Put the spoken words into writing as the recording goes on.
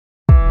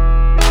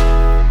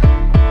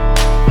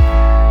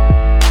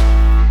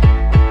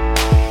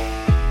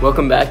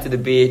Welcome back to the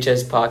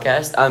BHS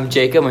Podcast. I'm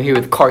Jacob. I'm here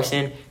with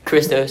Carson,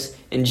 Christos,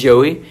 and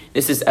Joey.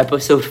 This is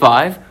episode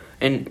 5,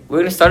 and we're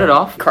going to start it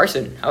off.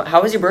 Carson,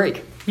 how was your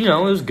break? You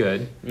know, it was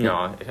good. You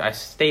know, I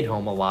stayed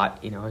home a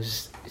lot. You know, I was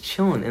just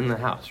chilling in the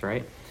house,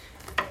 right?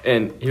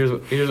 And here's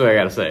what I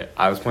gotta say.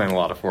 I was playing a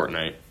lot of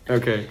Fortnite.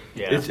 Okay.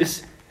 Yeah.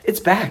 It's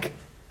back.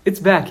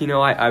 It's back. You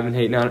know, I've been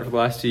hating on it for the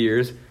last 2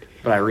 years,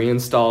 but I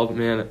reinstalled,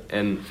 man,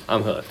 and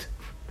I'm hooked.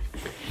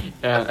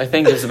 I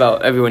think just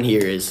about everyone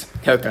here is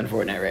hooked on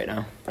Fortnite right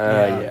now.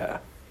 Yeah.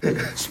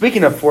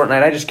 Speaking of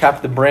Fortnite, I just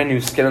copped the brand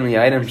new skin in the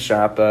item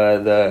shop,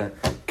 the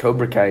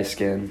Cobra Kai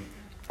skin.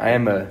 I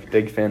am a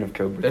big fan of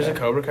Cobra Kai. There's a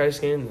Cobra Kai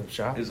skin in the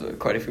shop? There's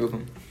quite a few of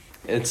them.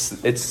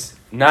 It's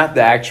not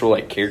the actual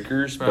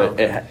characters, but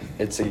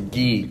it's a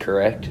gi,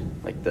 correct?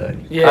 Like the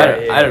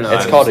I don't know.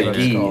 It's called a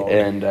gi,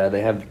 and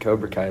they have the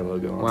Cobra Kai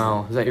logo on it.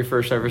 Wow, is that your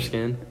first ever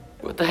skin?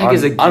 What the heck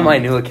is a gi? On my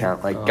new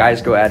account,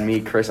 guys go add me,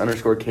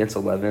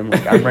 Chris_Cancel11.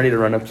 Like, I'm ready to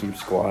run up some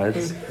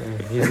squads.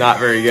 He's not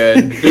very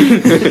good.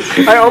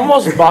 I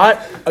almost bought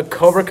a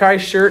Cobra Kai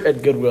shirt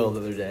at Goodwill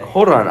the other day.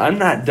 Hold on, I'm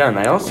not done.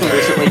 I also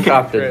recently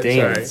copped the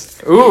dance.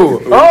 Sorry.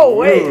 Ooh. Oh,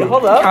 wait,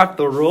 hold up. Copped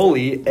the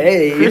rolly.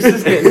 Hey. Chris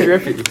is getting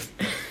drippy.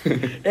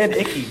 And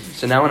icky.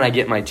 So now when I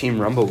get my Team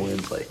Rumble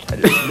wins, I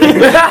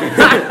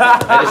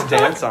just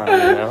dance on it, you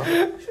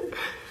know?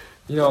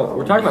 You know,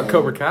 we're talking about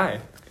Cobra Kai.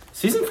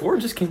 Season 4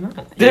 just came out.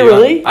 Did it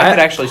really? I could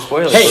actually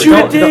spoil it. Hey, Shoot,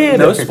 it did!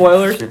 No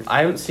spoilers. I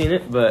haven't seen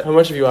it, but... How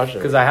much have you watched it?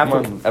 Because I have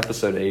I'm to... on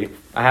episode 8.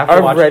 I have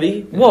to watch...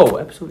 Already? Whoa,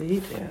 episode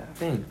 8? Yeah.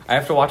 Dang. I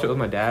have to watch it with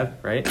my dad,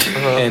 right?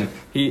 And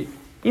he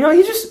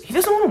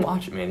doesn't want to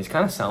watch it, man. He's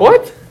kind of selling.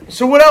 What?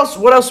 So what else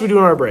do we do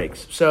on our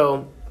breaks?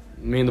 So...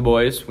 Me and the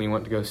boys, we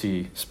went to go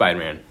see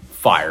Spider-Man.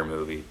 Fire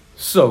movie.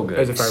 So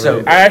good.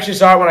 I actually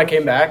saw it when I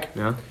came back.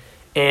 Yeah.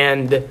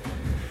 And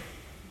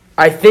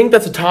I think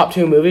that's a top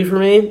 2 movie for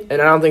me,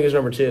 and I don't think it's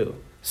number 2.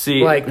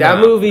 See, that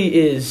movie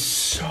is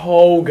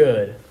so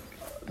good.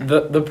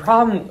 The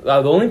problem,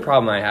 the only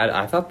problem I had,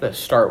 I thought the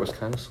start was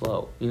kind of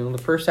slow. You know, the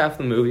first half of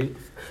the movie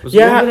was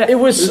it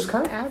was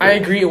kind of average. I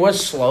agree, it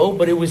was slow,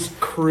 but it was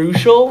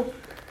crucial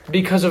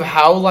because of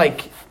how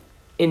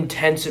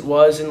intense it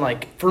was,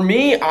 and for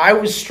me, I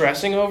was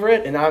stressing over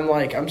it, and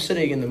I'm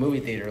sitting in the movie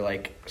theater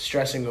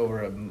stressing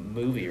over a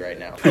movie right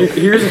now.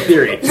 Here's a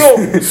theory.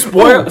 So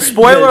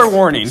spoiler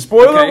warning.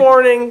 Spoiler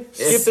warning.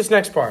 Skip this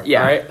next part.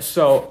 Yeah. All right.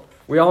 So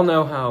we all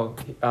know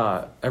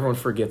how everyone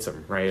forgets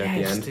him, right? At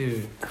the end,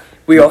 dude.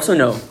 We also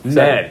know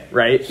Ned,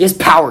 right? he has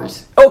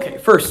powers. Okay.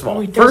 First of all,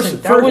 he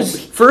doesn't.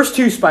 first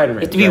 2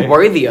 Spider-Man. You have to be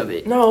worthy of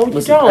it. No, you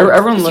Listen, don't.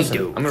 everyone Yes, listen. you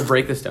do. I'm gonna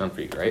break this down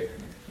for you, right?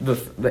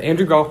 The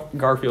Andrew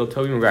Garfield,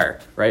 Tobey Maguire,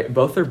 right?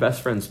 Both their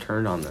best friends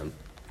turned on them,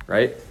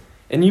 right?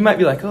 And you might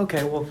be like,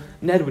 okay, well,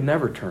 Ned would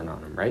never turn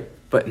on him, right?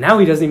 But now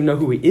he doesn't even know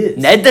who he is.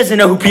 Ned doesn't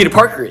know who Peter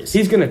Parker is.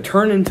 He's gonna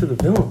turn into the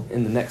villain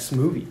in the next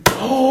movie.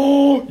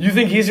 Oh, you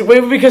think he's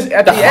because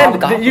at the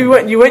end you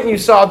went and you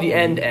saw the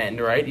end,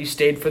 right? You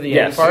stayed for the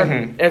end part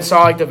and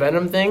saw the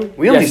Venom thing.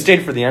 We only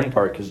stayed for the end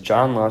part because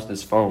John lost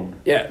his phone.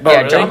 Yeah,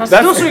 really? John lost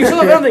That's so you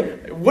saw the Venom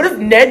thing. What if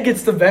Ned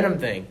gets the Venom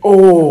thing?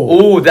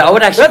 Oh, that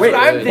would actually. That's what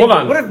I'm thinking. Hold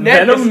on. What if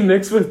Ned Venom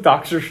mixed with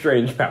Doctor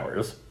Strange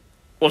powers?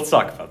 Let's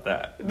talk about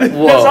that. That's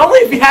only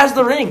if he has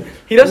the ring.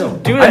 He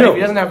doesn't do that if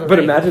he doesn't have the ring. But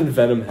imagine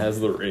Venom has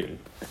the ring.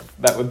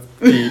 That would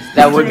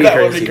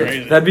be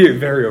crazy. That'd be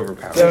very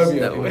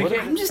overpowering.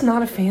 I'm just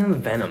not a fan of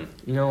Venom.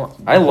 You know,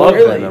 I love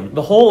Venom.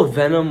 The whole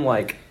Venom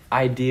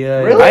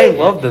idea. Really? I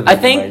love the Venom I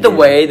think idea. the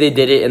way they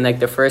did it in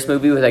the first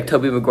movie with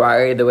Tobey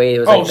Maguire, the way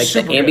it was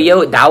the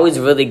good. that was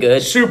really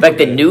good. Super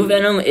the new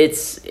Venom,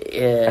 it's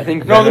I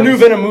think the new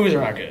Venom movies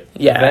are not good.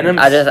 Yeah,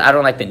 I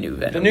don't like the new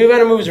Venom. The new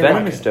Venom movies are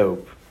Venom not good. is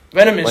dope.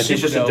 Venom is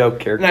he's just super a dope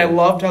character. And I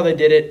loved how they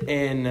did it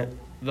in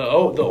the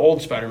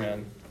old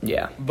Spider-Man.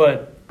 Yeah.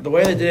 But the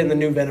way they did it in the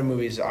new Venom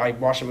movies, I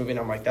watched the movie and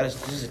I'm like,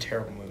 this is a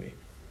terrible movie.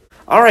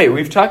 All right,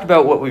 we've talked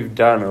about what we've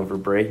done over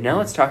break. Now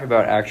let's talk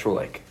about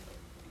actual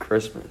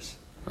Christmas.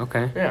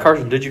 Okay. Yeah.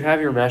 Carson, did you have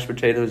your mashed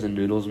potatoes and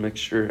noodles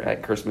mixture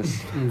at Christmas?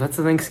 That's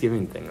a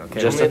Thanksgiving thing, okay?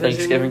 Just a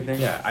Thanksgiving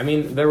thing? Yeah, I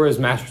mean, there was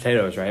mashed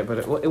potatoes, right? But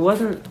it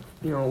wasn't,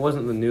 it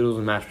wasn't the noodles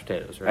and mashed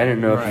potatoes, right? I didn't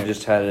know if you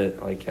just had it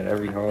at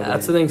every holiday.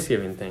 That's a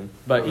Thanksgiving thing.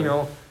 But,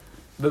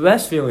 the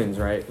best feelings,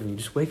 right? When you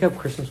just wake up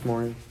Christmas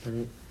morning,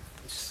 right?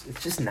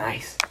 It's just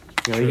nice.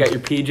 You got your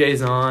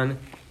PJs on,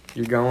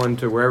 you're going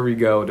to wherever you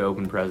go to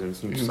open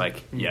presents, and you're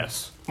just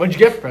yes. What'd you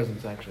get for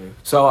presents, actually?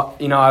 So,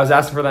 I was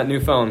asking for that new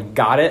phone.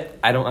 Got it.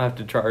 I don't have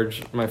to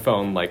charge my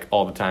phone,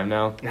 all the time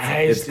now.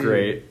 Nice, It's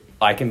great.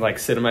 I can,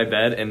 sit in my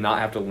bed and not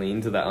have to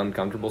lean to that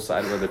uncomfortable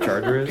side where the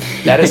charger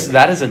is. That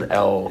is an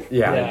L.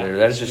 Yeah. Right there.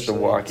 That is just a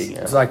walking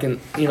L. So I can,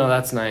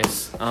 that's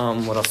nice.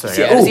 What else do I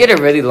See, got? I just get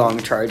a really long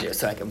charger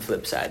so I can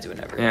flip sides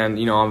whenever. And,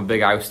 I'm a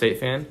big Iowa State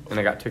fan, and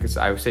I got tickets to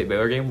the Iowa State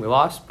Baylor game. We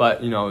lost,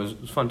 but, it was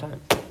a fun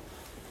time.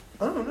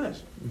 Oh,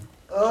 nice.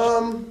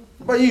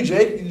 What about you,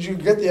 Jake? Did you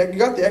got the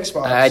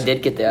Xbox? I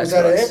did get the Xbox. Is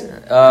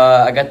that it?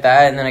 I got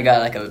that, and then I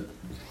got a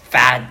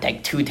fat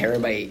 2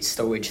 terabyte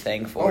storage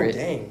thing for it. Oh,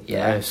 dang.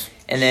 Yeah. Nice.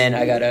 And then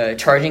I got a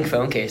charging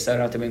phone case, so I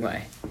don't have to bring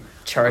my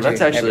charger.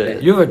 That's actually-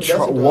 everything. You have a That's a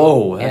dope.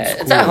 whoa. Yeah, That's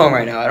it's cool. at home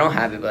right now. I don't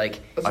have it, but like,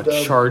 That's A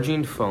dope.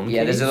 charging phone.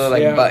 yeah, there's a case? little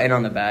like Yeah. button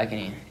on the back,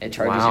 and it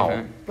charges Wow. your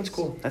phone. That's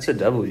cool. That's a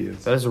W.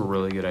 That is a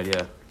really good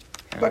idea.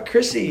 But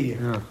Chrissy.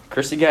 Yeah.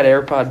 Chrissy got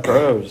AirPod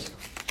Pros.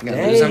 You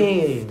gonna lose them?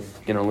 Dang.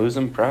 Gonna lose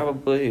them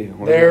probably.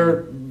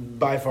 They're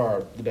by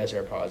far the best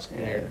AirPods. And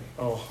Yeah.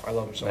 oh, I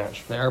love them so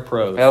much. They are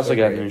pros. I also They're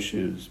got great. new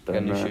shoes, but Got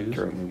I'm new not shoes?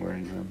 currently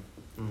wearing them.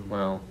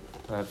 Well,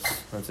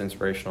 that's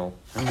inspirational.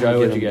 I'm Joe, gonna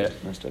what'd you them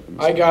get? messed up in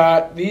the I side.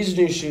 got these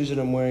new shoes that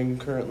I'm wearing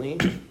currently.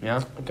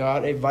 Yeah. I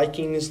got a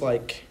Vikings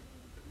like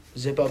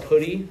zip up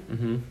hoodie.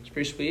 Mm-hmm. It's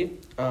pretty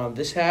sweet.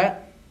 This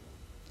hat,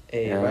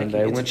 a And Viking,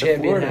 I it's a went to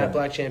champion Florida. hat,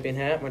 black champion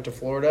hat. Went to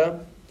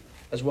Florida,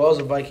 as well as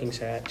a Vikings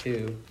hat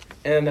too,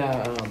 and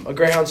a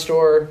Greyhound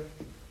store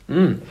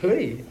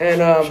hoodie. And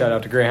Shout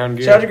out to Greyhound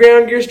Gear. shout out to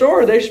Greyhound Gear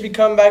Store. They should be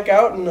coming back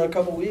out in a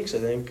couple weeks, I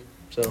think.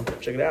 So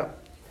check it out.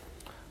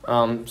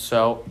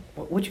 So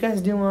what'd you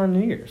guys do on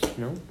New Year's?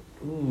 You know?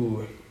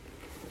 Ooh,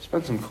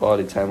 Spent some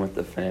quality time with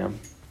the fam.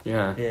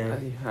 Yeah. Yeah.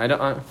 I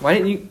don't. Why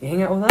didn't you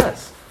hang out with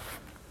us?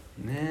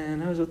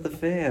 Man, I was with the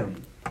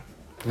fam.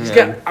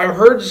 I've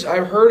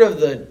heard of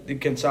the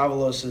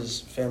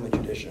Consavalos' family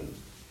tradition.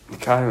 The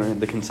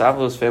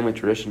Consavalos family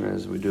tradition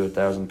is we do a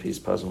 1,000-piece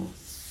puzzle.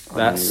 on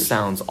That New Year's.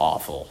 sounds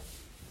awful.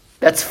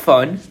 That's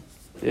fun.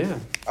 Yeah.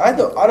 I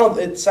don't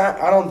think it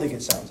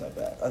sounds that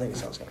bad. I think it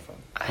sounds kind of fun.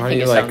 I Why think don't it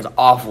you, like- sounds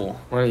awful.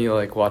 Why don't you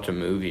like watch a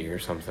movie or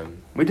something?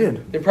 We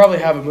did. They probably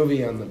have a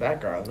movie on the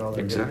background while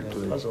they're doing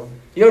Exactly. the puzzle.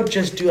 You don't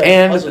just do that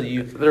And puzzle.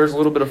 You there's a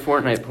little bit of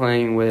Fortnite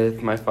playing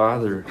with my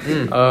father.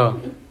 Oh,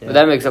 Yeah. but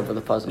that makes up for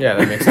the puzzle. Yeah,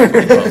 that makes sense.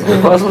 for the The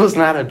puzzle. puzzle is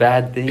not a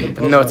bad thing.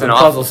 No, it's The an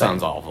puzzle awful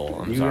sounds awful.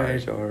 I'm You sorry.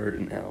 guys are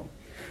now.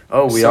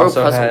 Oh, we So are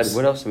also puzzles. had.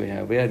 What else did we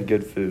have? We had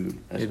good food.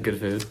 You had good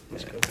food.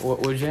 That's good. What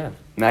would you have?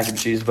 Mac and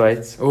cheese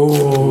bites.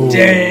 Oh,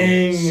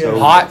 Dang. So-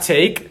 Hot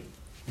take: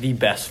 the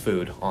best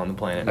food on the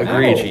planet. Mac and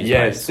Agreed. cheese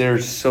Yes, bites. they're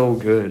so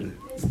good.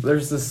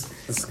 There's this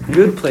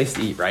good place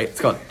to eat, right?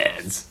 It's called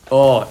Ed's.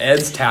 Oh,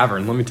 Ed's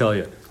Tavern. Let me tell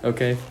you.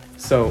 Okay,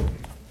 so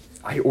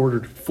I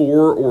ordered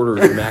 4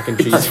 orders of mac and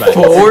cheese bites.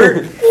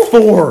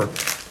 4,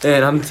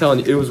 and I'm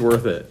telling you, it was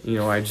worth it. You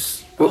know, I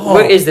just.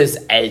 Where is this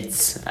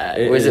Ed's?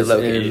 Where's it is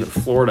located? in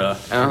Florida.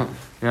 Oh,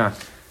 Yeah.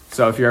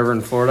 So if you're ever in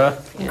Florida,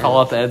 Yeah. call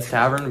up Ed's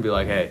Tavern and be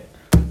like, "Hey,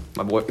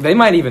 my boy." They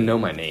might even know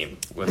my name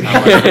with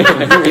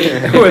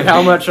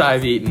how much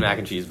I've eaten mac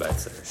and cheese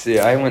bites there. See,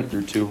 I went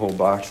through 2 whole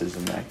boxes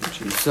of mac and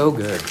cheese So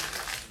good.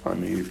 on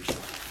New Year's.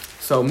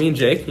 So me and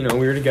Jake, you know,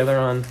 we were together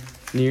on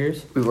New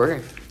Year's. we were.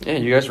 Yeah,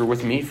 you guys were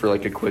with me for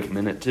like a quick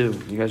minute too.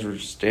 You guys were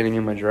standing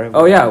in my driveway.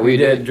 Oh yeah, we We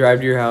did did. drive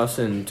to your house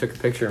and took a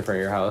picture in front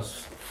of your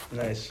house.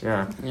 Nice.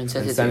 Yeah, And and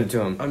sent it sent to-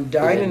 it to him. I'm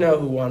dying to know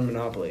who won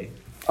Monopoly.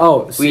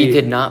 Oh, We see,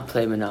 did not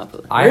play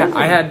Monopoly. I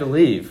had to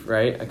leave,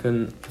 right? I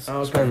couldn't Oh,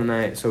 okay. spend the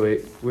night, so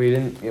we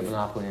didn't get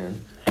Monopoly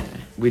in.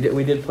 We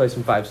did play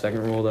some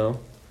 5-second rule though.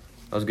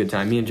 That was a good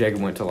time. Me and Jacob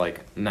went to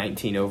like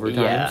 19 overtimes.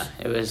 Yeah,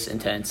 it was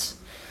intense.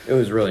 It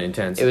was really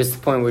intense. It was the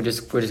point where we're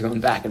just going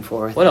back and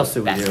forth. What else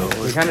did we Back do? and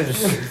forth. We kind of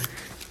just,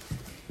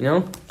 you know,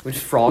 we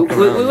just We, frolicked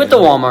we, around. we went to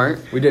man.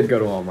 Walmart. We did go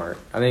to Walmart.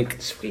 I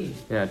think, Sweet.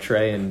 yeah,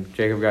 Trey and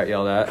Jacob got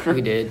yelled at.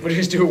 We did. What did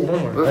you guys do at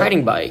Walmart? We were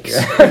riding bikes.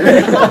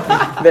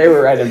 They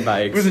were riding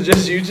bikes. Was it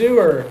just you two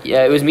or?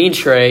 Yeah, it was me and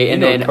Trey, You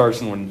and know then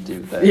Carson wouldn't do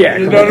that. Yeah.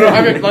 No.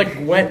 I mean, like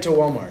went to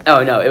Walmart.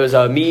 oh no, it was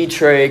me,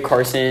 Trey,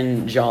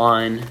 Carson,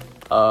 John.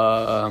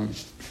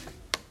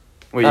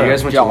 Wait, you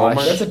guys went to Josh.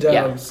 Walmart? That's a dub.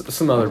 Yeah.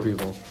 Some other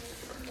people.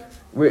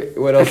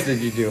 What else did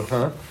you do,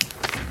 huh?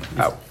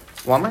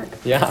 Walmart.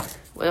 Yeah.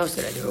 What else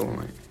did I do at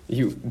Walmart?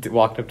 You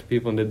walked up to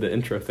people and did the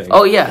intro thing.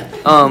 Oh yeah.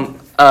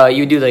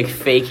 You do like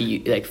fake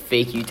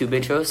YouTube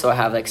intros. So I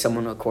have like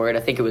someone record.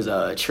 I think it was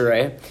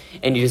Trey,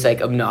 and you just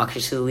like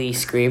obnoxiously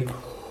scream,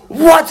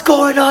 "What's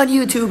going on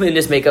YouTube?" and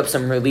just make up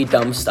some really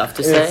dumb stuff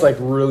to And say. it's like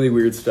really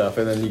weird stuff,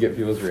 and then you get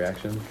people's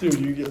reaction. Dude,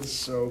 you get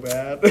so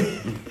bad.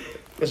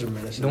 You guys are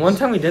menaces. The one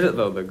time we did it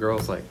though, the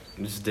girls like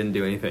just didn't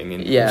do anything,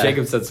 and Yeah.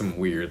 Jacob said some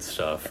weird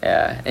stuff.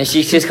 Yeah, and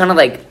she's kind of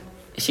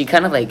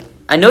like,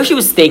 I know she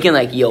was thinking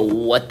like, "Yo,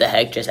 what the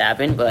heck just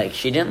happened?" But like,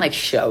 she didn't like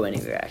show any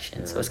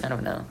reaction, so it's kind of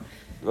a no.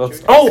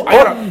 Oh,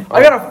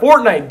 I got a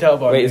Fortnite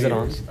dub on. Wait, New is it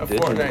on? Year's. A Did you?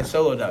 Fortnite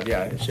solo dub.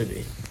 Yeah, it should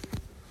be.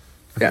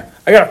 Yeah.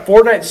 I got a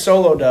Fortnite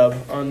solo dub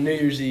on New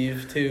Year's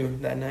Eve too.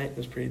 That night it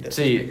was pretty.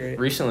 See, great.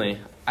 recently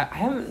I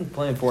haven't been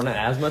playing Fortnite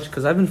as much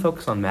because I've been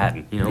focused on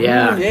Madden. You know.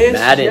 Yeah. Yes,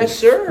 Madden. yes,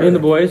 sir. Me and the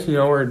boys, you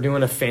know, we're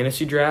doing a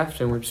fantasy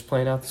draft and we're just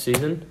playing out the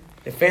season.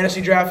 A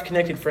fantasy draft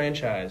connected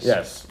franchise.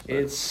 Yes.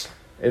 It's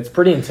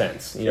Pretty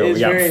intense. You know, It we is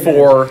got very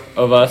 4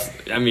 of us.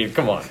 I mean,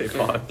 come on,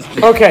 come on.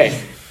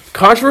 okay.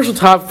 Controversial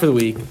topic for the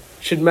week: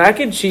 should mac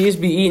and cheese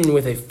be eaten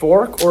with a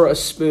fork or a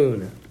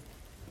spoon?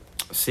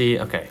 See,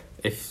 okay,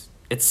 if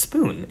it's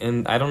spoon,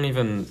 and I don't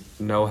even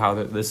know how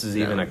this is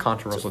even No. a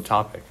controversial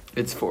topic.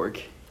 It's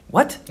fork.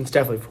 What, It's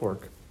definitely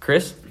fork.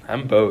 Chris?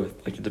 I'm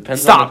both. Like it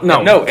depends. Stop! On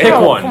No, no. pick it-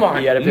 No, one. come on.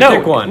 You gotta pick No, one.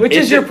 pick one. Which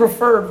It is your de-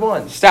 preferred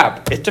one?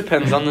 Stop. It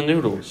depends on the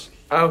noodles.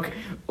 Okay.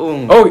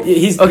 Ooh. Oh,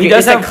 he Okay,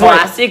 does it's a have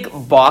classic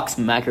box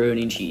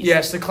macaroni and cheese.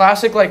 Yes, the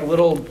classic like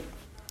little,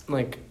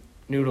 like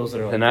noodles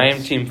that are like And I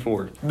am Team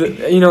Fork.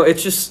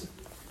 It's just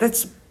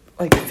that's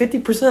like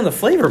 50% of the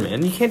flavor,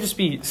 man. You can't just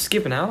be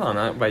skipping out on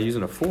that by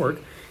using a fork.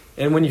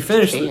 And when you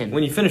finish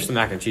the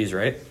mac and cheese,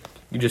 right?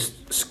 You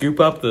just scoop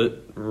up the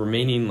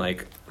remaining,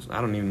 like,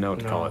 I don't even know what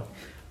to call it.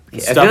 I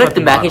feel like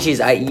the mac and cheese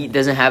I eat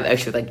doesn't have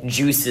extra like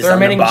juices on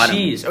the bottom.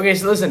 Cheese. Okay,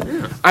 so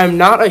listen, I'm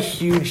not a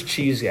huge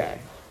cheese guy.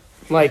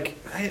 Like,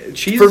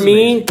 cheese for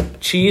me,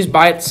 cheese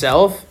by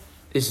itself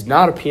is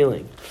not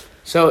appealing.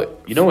 So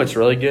You know what's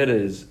really good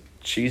is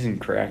cheese and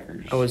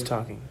crackers. I was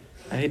talking.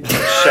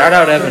 Shout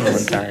out Evan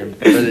one time.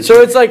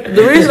 So it's like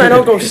the reason I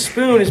don't go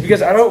spoon is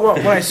because I don't want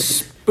when I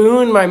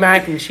spoon my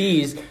mac and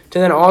cheese to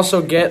then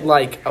also get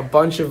like a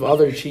bunch of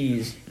other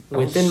cheese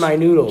within my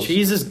noodles.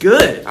 Cheese is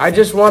good. I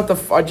just want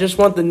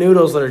the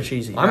noodles that are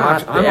cheesy. I'm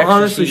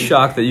honestly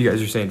shocked that you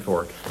guys are saying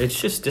fork. It's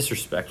just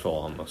disrespectful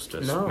almost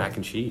to mac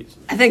and cheese.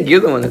 I think you're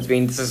the one that's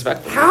being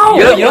disrespectful. How?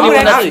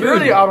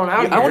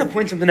 I want to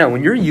point something out.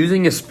 When you're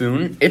using a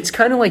spoon, it's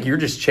kind of like you're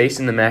just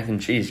chasing the mac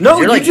and cheese.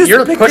 No,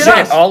 you're pushing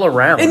it all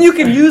around. And you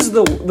can use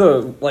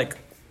the like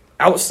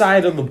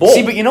outside of the bowl.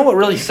 See, but you know what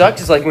really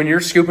sucks is like when you're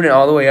scooping it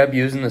all the way up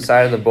using the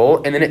side of the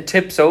bowl, and then it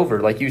tips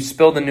over, like you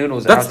spill the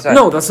noodles outside.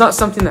 No, that's not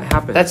something that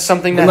happens. That's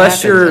something that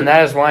happens, and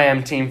that is why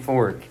I'm Team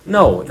Fork.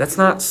 No, that's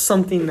not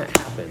something that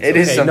happens. It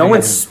is something. No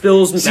one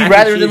spills. See,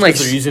 rather than like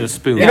they're using a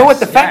spoon. You know what?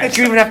 The fact that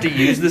you even have to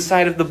use the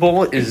side of the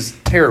bowl is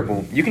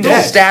terrible. You can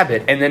just stab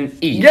it and then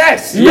eat.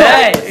 Yes.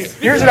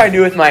 Here's what I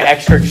do with my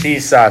extra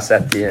cheese sauce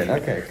at the end.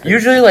 Okay.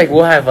 Usually, like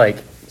we'll have like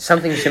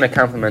something that's gonna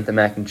complement the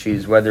mac and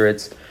cheese, whether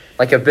it's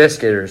like a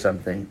biscuit or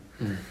something.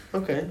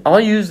 Okay. I'll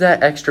use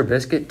that extra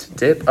biscuit to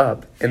dip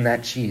up in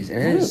that cheese, and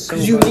it is so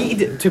Because you good.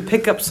 need to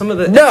pick up some of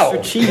the No,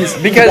 extra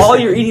cheese because while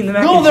you're eating the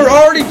mac and cheese. No, they're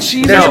already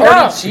cheesy There's already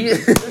enough.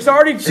 cheese. There's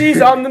already cheese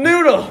on the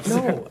noodles.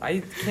 No,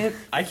 I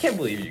can't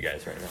believe you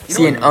guys right now.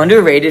 See, an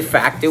underrated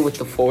factor with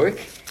the fork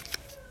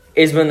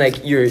is when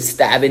like you're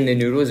stabbing the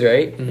noodles,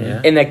 right?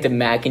 Yeah. And like the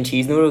mac and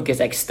cheese noodle gets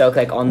like stuck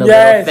like on the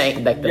Yes. little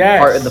thing, like the Yes.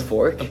 part of the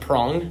fork. The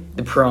prong.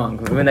 The prong.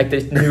 When like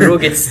the noodle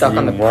gets stuck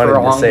on the wanted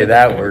prong. to say of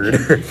that the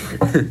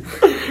fork. word.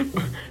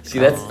 See,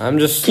 that's. I'm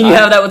just. Can you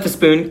have that with the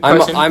spoon?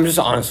 Carson? I'm just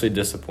honestly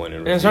disappointed.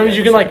 With And sometimes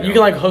you can guys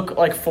right now. hook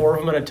like 4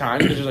 of them at a time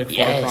because there's like 4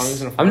 Yes.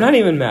 prongs in a fork. I'm not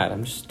even mad.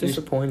 I'm just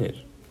disappointed.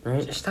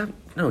 Right? Just stop.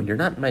 No, you're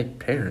not my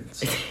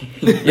parents.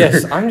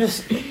 Yes, I'm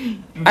just.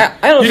 I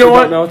don't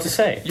know what to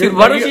say. Dude,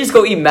 why don't you just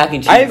go eat mac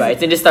and cheese I've-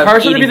 bites and just start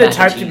Carson would eating be the mac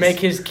type and to cheese? make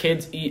his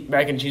kids eat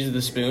mac and cheese with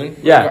a spoon.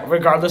 Yeah.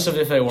 Regardless of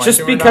if they want Just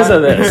to because or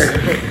of not.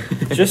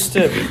 this. Just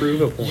to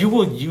prove a point. You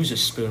will use a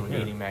spoon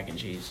when eating mac and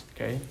cheese,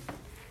 okay?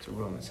 It's a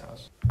rule in this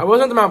house. I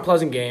wasn't at the Mount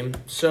Pleasant game,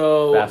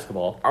 so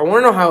Basketball. I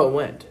want to know how it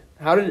went.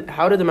 How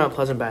did the Mount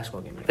Pleasant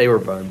basketball game go? They were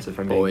buns, if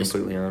I'm being Boys.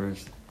 completely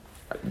honest.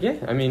 Yeah,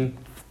 I mean,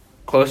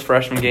 Close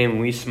freshman game,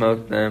 we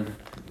smoked them.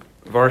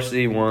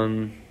 Varsity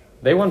won.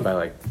 they won by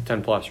like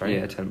 10 plus, right?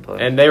 Yeah, 10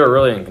 plus. And they were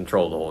really in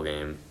control the whole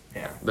game.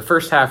 Yeah. The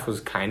first half was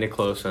kind of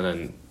close, and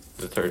then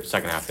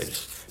second half they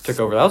just took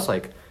over. That was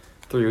like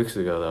 3 weeks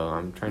ago, though.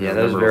 I'm trying to Yeah,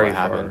 that was remember very what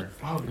happened.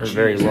 Oh, They're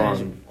very geez,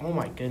 long. Oh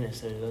my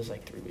goodness, that was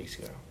like 3 weeks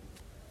ago.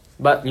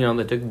 But, you know,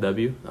 they took the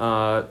W.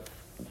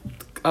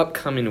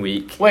 Upcoming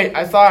week. Wait,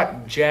 I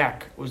thought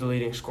Jack was the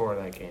leading scorer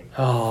of that game.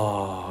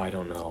 Oh, I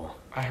don't know.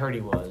 I heard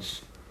he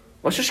was.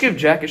 Let's just give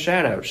Jack a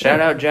shout out.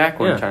 Shout out Jack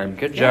one Yeah. time.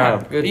 Good Yeah.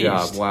 job. Good Beast.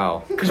 job.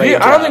 Wow. Because I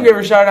don't think we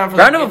ever shouted out for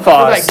Round that, of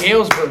applause. for that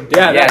Galesburg.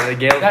 Yeah, the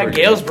Galesburg. that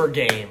Galesburg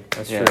game.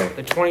 That's Yeah. true.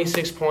 The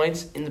 26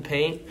 points in the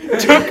paint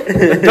took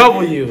a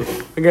W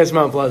against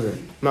Mount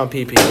Pleasant. Mount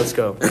PP, let's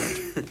go.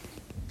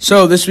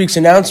 So this week's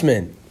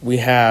announcement, we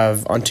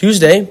have on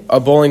Tuesday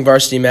a bowling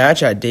varsity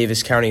match at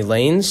Davis County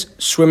Lanes,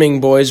 swimming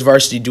boys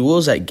varsity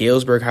duels at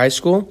Galesburg High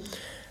School,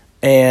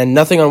 and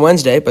nothing on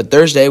Wednesday, but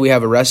Thursday we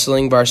have a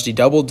wrestling varsity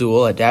double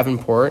duel at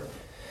Davenport.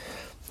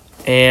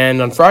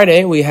 And on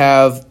Friday we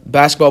have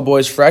basketball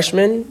boys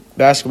freshmen,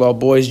 basketball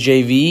boys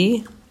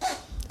JV,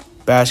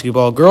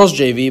 basketball girls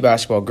JV,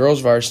 basketball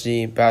girls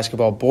varsity,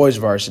 basketball boys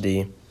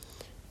varsity.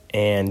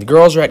 And the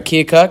girls are at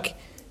Keokuk,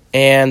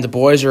 and the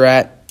boys are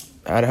at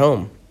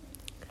home.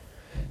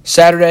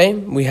 Saturday,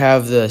 we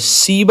have the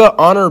SEBA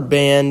Honor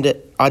Band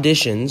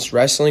auditions,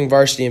 wrestling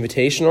varsity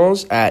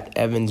invitationals at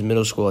Evans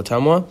Middle School,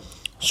 Ottumwa,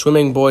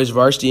 swimming boys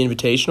varsity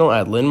invitational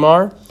at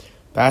Linmar,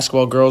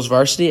 basketball girls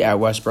varsity at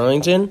West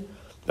Burlington,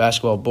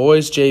 basketball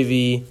boys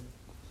JV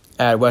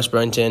at West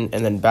Burlington,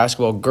 and then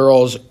basketball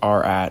girls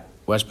are at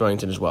West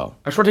Burlington as well.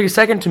 I just want to take a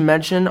second to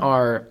mention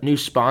our new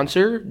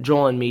sponsor,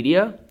 Joel &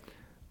 Media.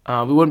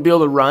 We wouldn't be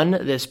able to run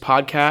this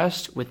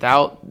podcast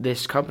without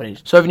this company.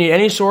 So if you need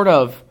any sort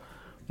of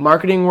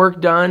marketing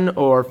work done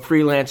or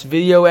freelance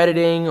video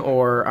editing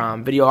or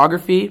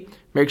videography,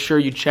 make sure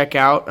you check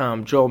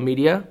out Joel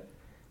Media.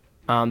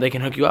 They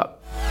can hook you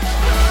up.